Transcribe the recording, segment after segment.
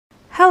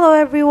Hello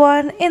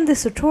everyone, in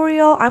this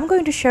tutorial I'm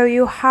going to show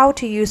you how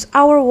to use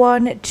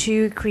Hourone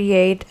to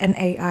create an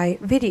AI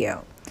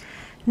video.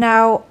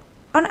 Now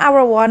on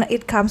Hourone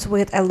it comes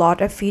with a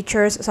lot of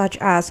features such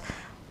as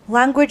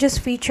languages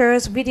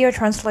features, video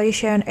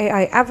translation,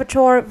 AI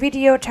avatar,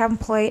 video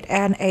template,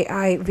 and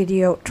AI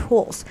video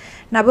tools.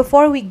 Now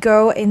before we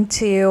go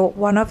into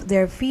one of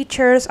their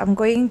features, I'm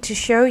going to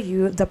show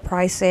you the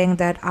pricing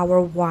that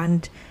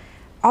Hourone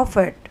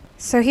offered.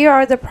 So here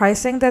are the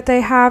pricing that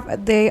they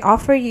have. They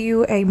offer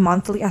you a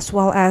monthly as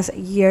well as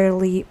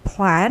yearly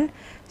plan.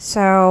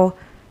 So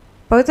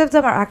both of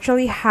them are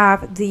actually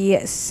have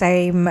the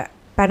same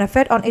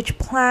benefit on each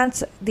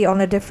plans. The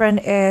only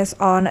difference is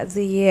on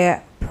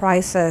the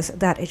prices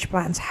that each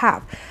plans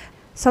have.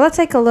 So let's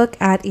take a look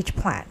at each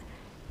plan.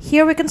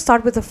 Here we can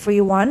start with the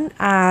free one,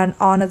 and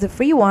on the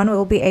free one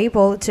we'll be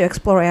able to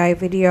explore AI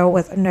video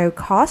with no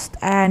cost,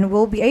 and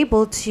we'll be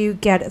able to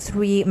get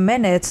 3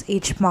 minutes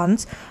each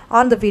month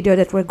on the video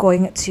that we're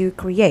going to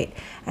create.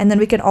 And then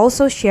we can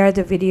also share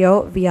the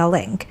video via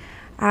link.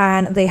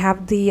 And they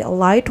have the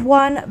light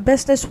one,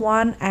 business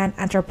one, and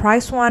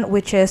enterprise one,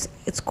 which is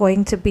it's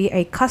going to be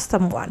a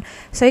custom one.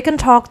 So you can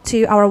talk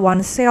to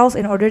Hourone sales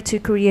in order to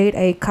create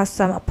a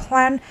custom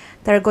plan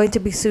that are going to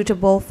be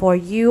suitable for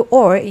you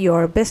or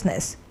your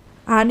business.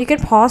 And you can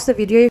pause the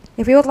video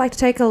if you would like to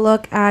take a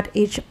look at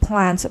each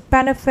plan's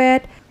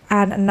benefit.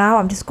 And now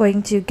I'm just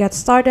going to get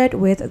started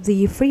with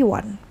the free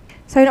one.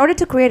 So in order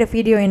to create a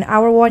video in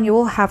Hourone, you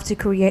will have to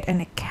create an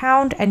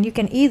account, and you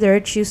can either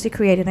choose to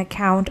create an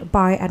account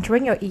by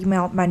entering your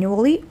email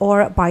manually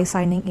or by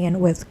signing in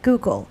with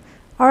Google.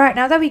 Alright,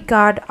 now that we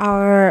got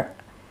our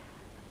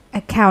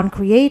account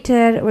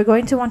created, we're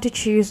going to want to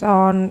choose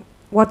on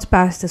what's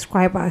best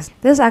describe us.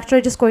 This is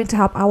actually just going to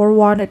help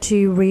Hourone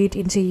to read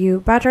into you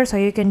better, so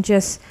you can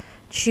just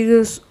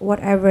choose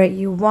whatever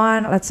you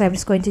want. Let's say I'm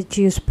just going to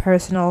choose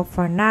personal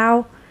for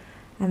now.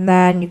 And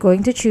then you're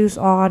going to choose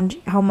on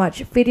how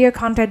much video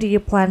content do you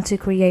plan to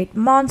create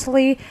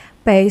monthly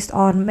based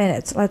on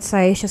minutes. Let's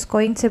say it's just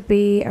going to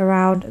be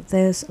around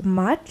this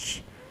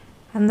much.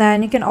 And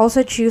then you can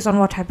also choose on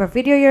what type of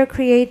video you're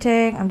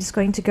creating. I'm just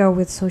going to go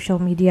with social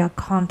media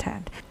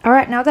content.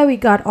 Alright, now that we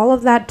got all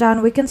of that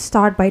done, we can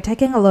start by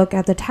taking a look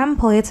at the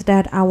templates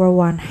that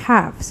Hourone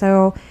have.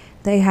 So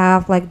they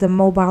have like the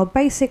mobile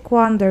basic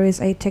one, there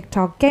is a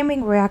TikTok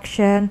gaming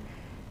reaction,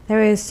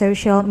 there is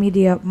social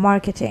media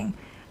marketing.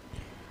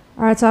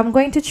 Alright, so I'm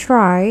going to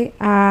try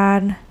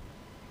and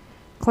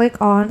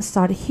click on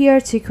start here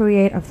to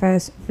create a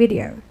first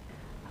video.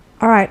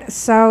 Alright,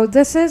 so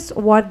this is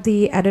what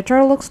the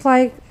editor looks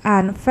like,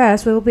 and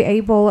first we will be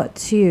able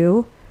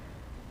to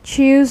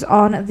choose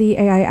on the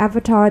AI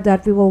avatar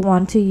that we will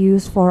want to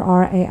use for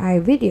our AI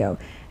video.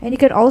 And you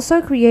can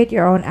also create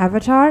your own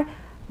avatar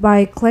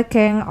by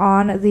clicking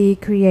on the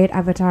create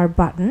avatar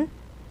button.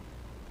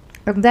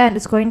 And then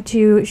it's going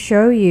to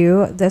show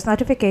you this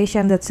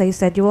notification that says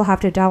that you will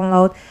have to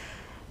download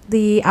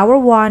the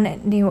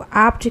Hourone new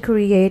app to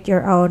create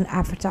your own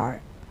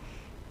avatar.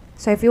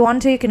 So if you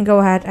want to, you can go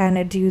ahead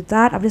and do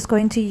that. I'm just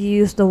going to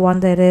use the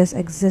one that is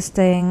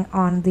existing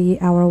on the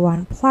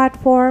Hourone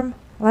platform.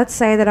 Let's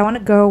say that I want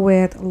to go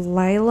with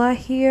Layla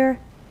here.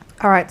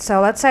 Alright, so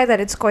let's say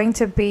that it's going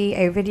to be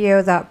a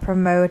video that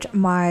promotes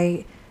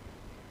my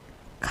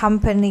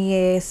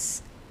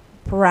company's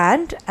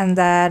brand, and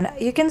then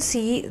you can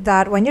see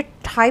that when you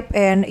type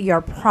in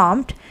your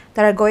prompt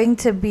that are going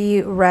to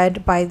be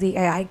read by the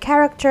AI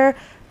character,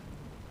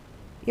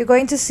 you're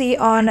going to see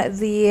on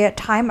the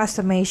time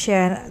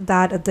estimation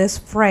that this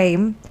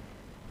frame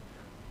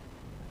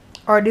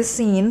or these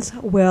scenes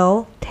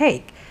will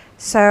take.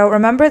 So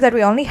remember that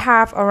we only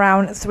have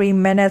around 3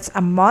 minutes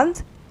a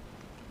month,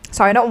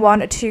 so I don't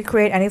want to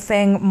create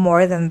anything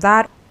more than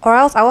that, or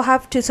else I will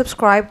have to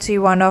subscribe to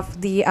one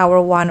of the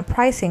Hourone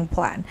pricing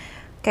plan.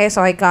 Okay,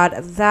 so I got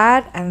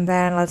that, and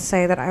then let's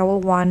say that I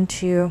will want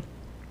to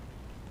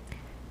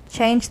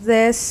change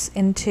this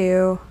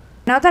into,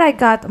 now that I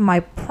got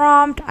my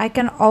prompt, I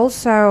can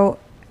also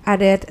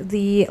edit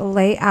the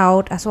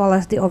layout as well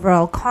as the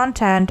overall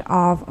content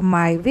of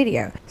my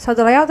video. So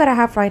the layout that I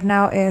have right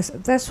now is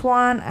this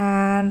one,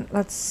 and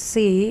let's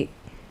see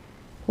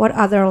what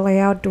other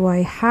layout do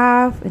I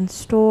have in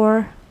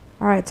store.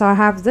 Alright, so I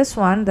have this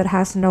one that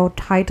has no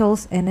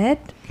titles in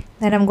it.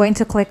 Then I'm going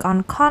to click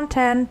on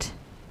content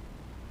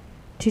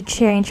to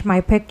change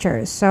my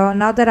pictures. So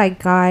now that I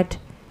got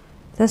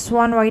this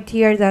one right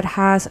here that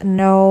has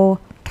no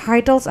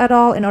titles at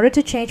all, in order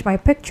to change my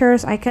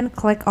pictures, I can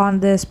click on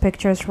this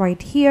pictures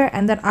right here,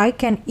 and then I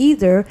can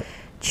either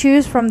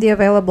choose from the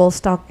available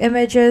stock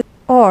images,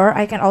 or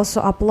I can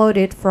also upload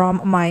it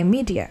from my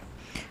media.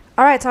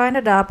 Alright, so I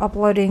ended up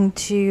uploading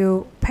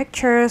 2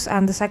 pictures,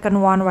 and the second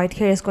one right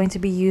here is going to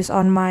be used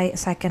on my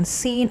second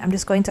scene. I'm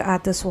just going to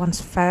add this one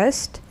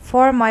first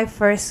for my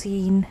first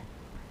scene.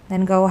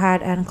 Then go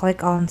ahead and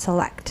click on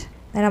select.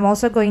 Then I'm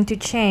also going to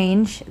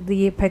change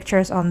the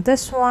pictures on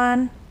this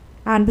one.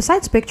 And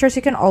besides pictures,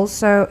 you can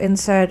also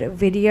insert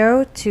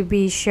video to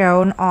be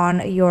shown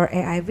on your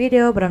AI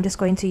video, but I'm just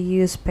going to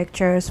use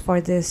pictures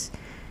for this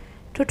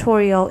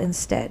tutorial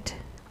instead.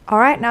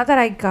 Alright, now that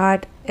I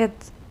got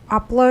it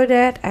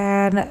uploaded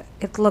and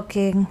it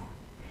looking,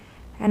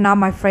 and now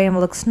my frame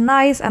looks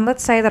nice, and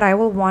let's say that I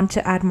will want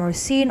to add more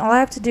scene. All I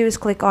have to do is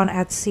click on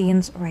add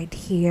scenes right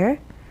here,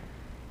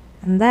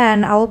 and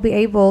then I will be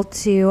able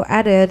to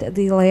edit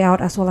the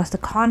layout as well as the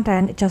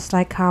content just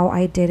like how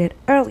I did it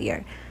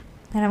earlier.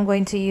 And I'm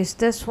going to use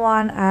this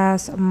one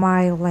as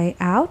my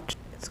layout.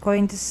 It's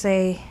going to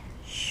say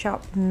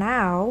shop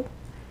now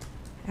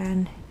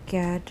and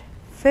get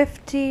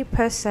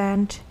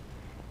 50%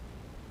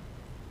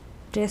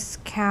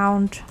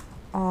 discount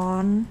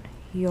on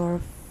your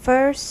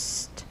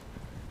first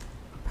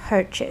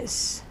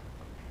purchase.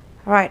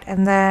 Alright,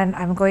 and then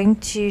I'm going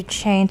to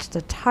change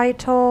the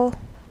title.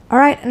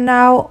 Alright,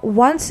 now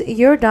once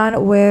you're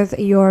done with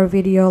your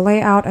video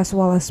layout as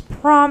well as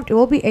prompt, you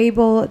will be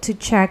able to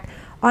check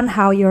on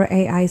how your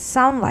AI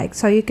sound like.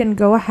 So you can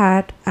go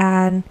ahead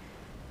and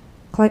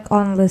click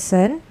on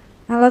listen.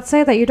 And let's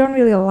say that you don't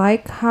really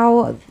like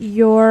how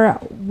your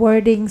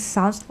wording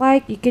sounds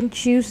like, you can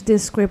choose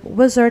this script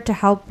wizard to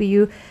help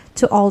you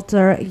to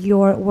alter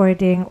your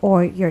wording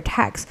or your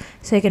text.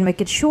 So you can make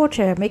it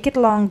shorter, make it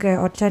longer,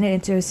 or turn it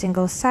into a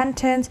single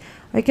sentence.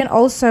 Or you can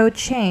also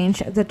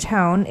change the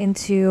tone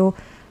into,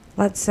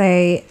 let's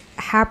say,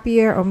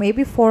 happier or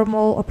maybe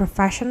formal or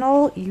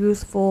professional,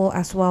 youthful,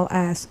 as well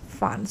as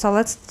fun. So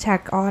let's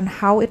check on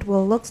how it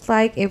will look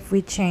like if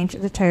we change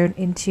the tone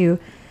into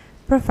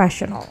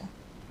professional.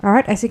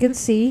 Alright, as you can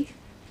see,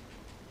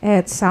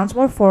 it sounds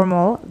more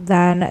formal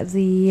than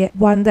the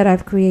one that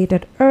I've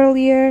created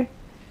earlier.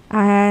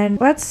 And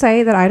let's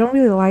say that I don't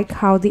really like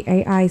how the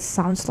AI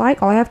sounds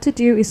like. All I have to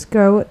do is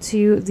go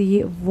to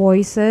the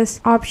voices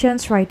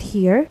options right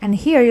here. And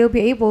here you'll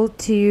be able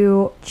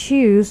to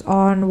choose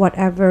on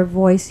whatever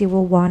voice you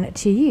will want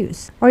to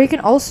use. Or you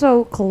can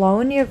also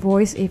clone your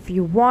voice if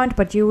you want,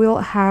 but you will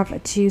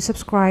have to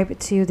subscribe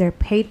to their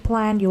paid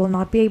plan. You will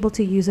not be able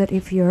to use it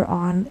if you're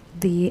on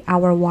the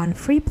Hour 1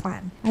 free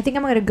plan. I think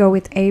I'm going to go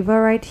with Ava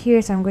right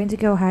here, so I'm going to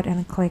go ahead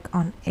and click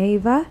on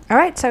Ava.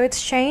 Alright, so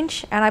it's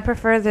changed and I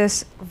prefer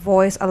this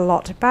voice a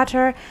lot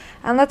better.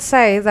 And let's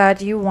say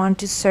that you want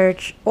to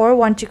search or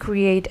want to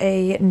create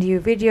a new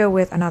video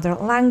with another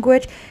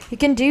language. You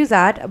can do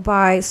that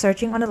by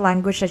searching on a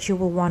language that you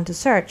will want to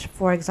search.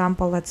 For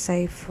example, let's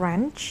say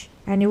French.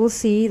 And you will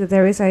see that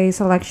there is a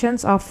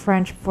selections of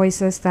French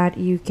voices that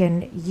you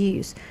can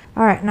use.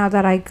 Alright, now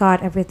that I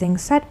got everything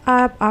set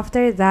up,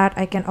 after that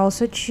I can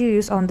also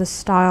choose on the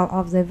style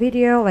of the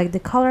video, like the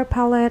color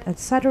palette,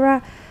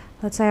 etc.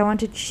 Let's say I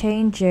want to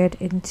change it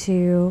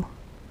into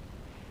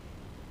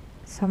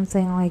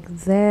something like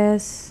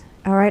this.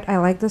 Alright, I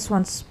like this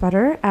one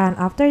better. And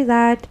after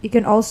that, you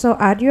can also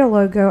add your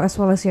logo as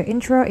well as your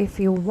intro if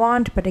you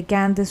want. But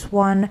again, this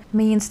one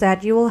means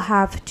that you will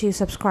have to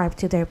subscribe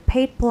to their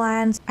paid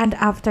plans. And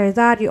after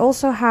that, you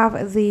also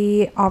have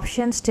the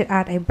options to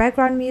add a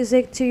background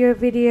music to your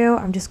video.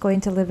 I'm just going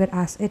to leave it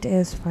as it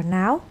is for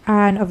now.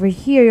 And over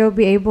here, you'll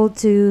be able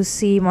to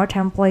see more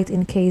templates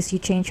in case you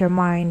change your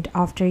mind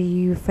after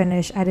you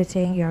finish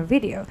editing your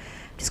video.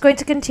 Just going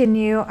to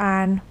continue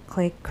and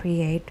click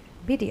create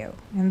video,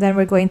 and then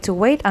we're going to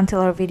wait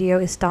until our video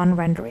is done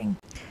rendering.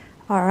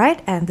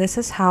 Alright, and this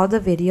is how the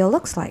video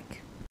looks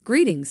like.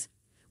 Greetings!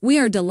 We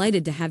are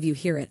delighted to have you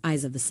here at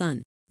Eyes of the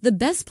Sun, the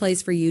best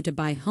place for you to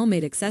buy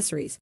homemade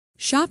accessories.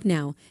 Shop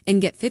now and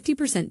get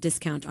 50%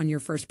 discount on your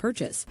first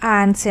purchase.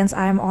 And since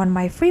I'm on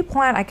my free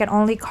plan, I can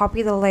only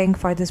copy the link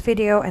for this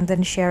video and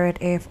then share it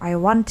if I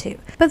want to.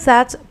 But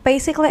that's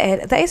basically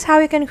it. That is how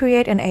you can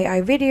create an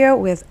AI video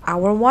with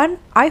Hour 1.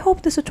 I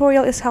hope this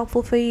tutorial is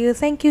helpful for you.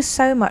 Thank you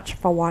so much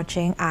for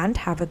watching and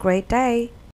have a great day.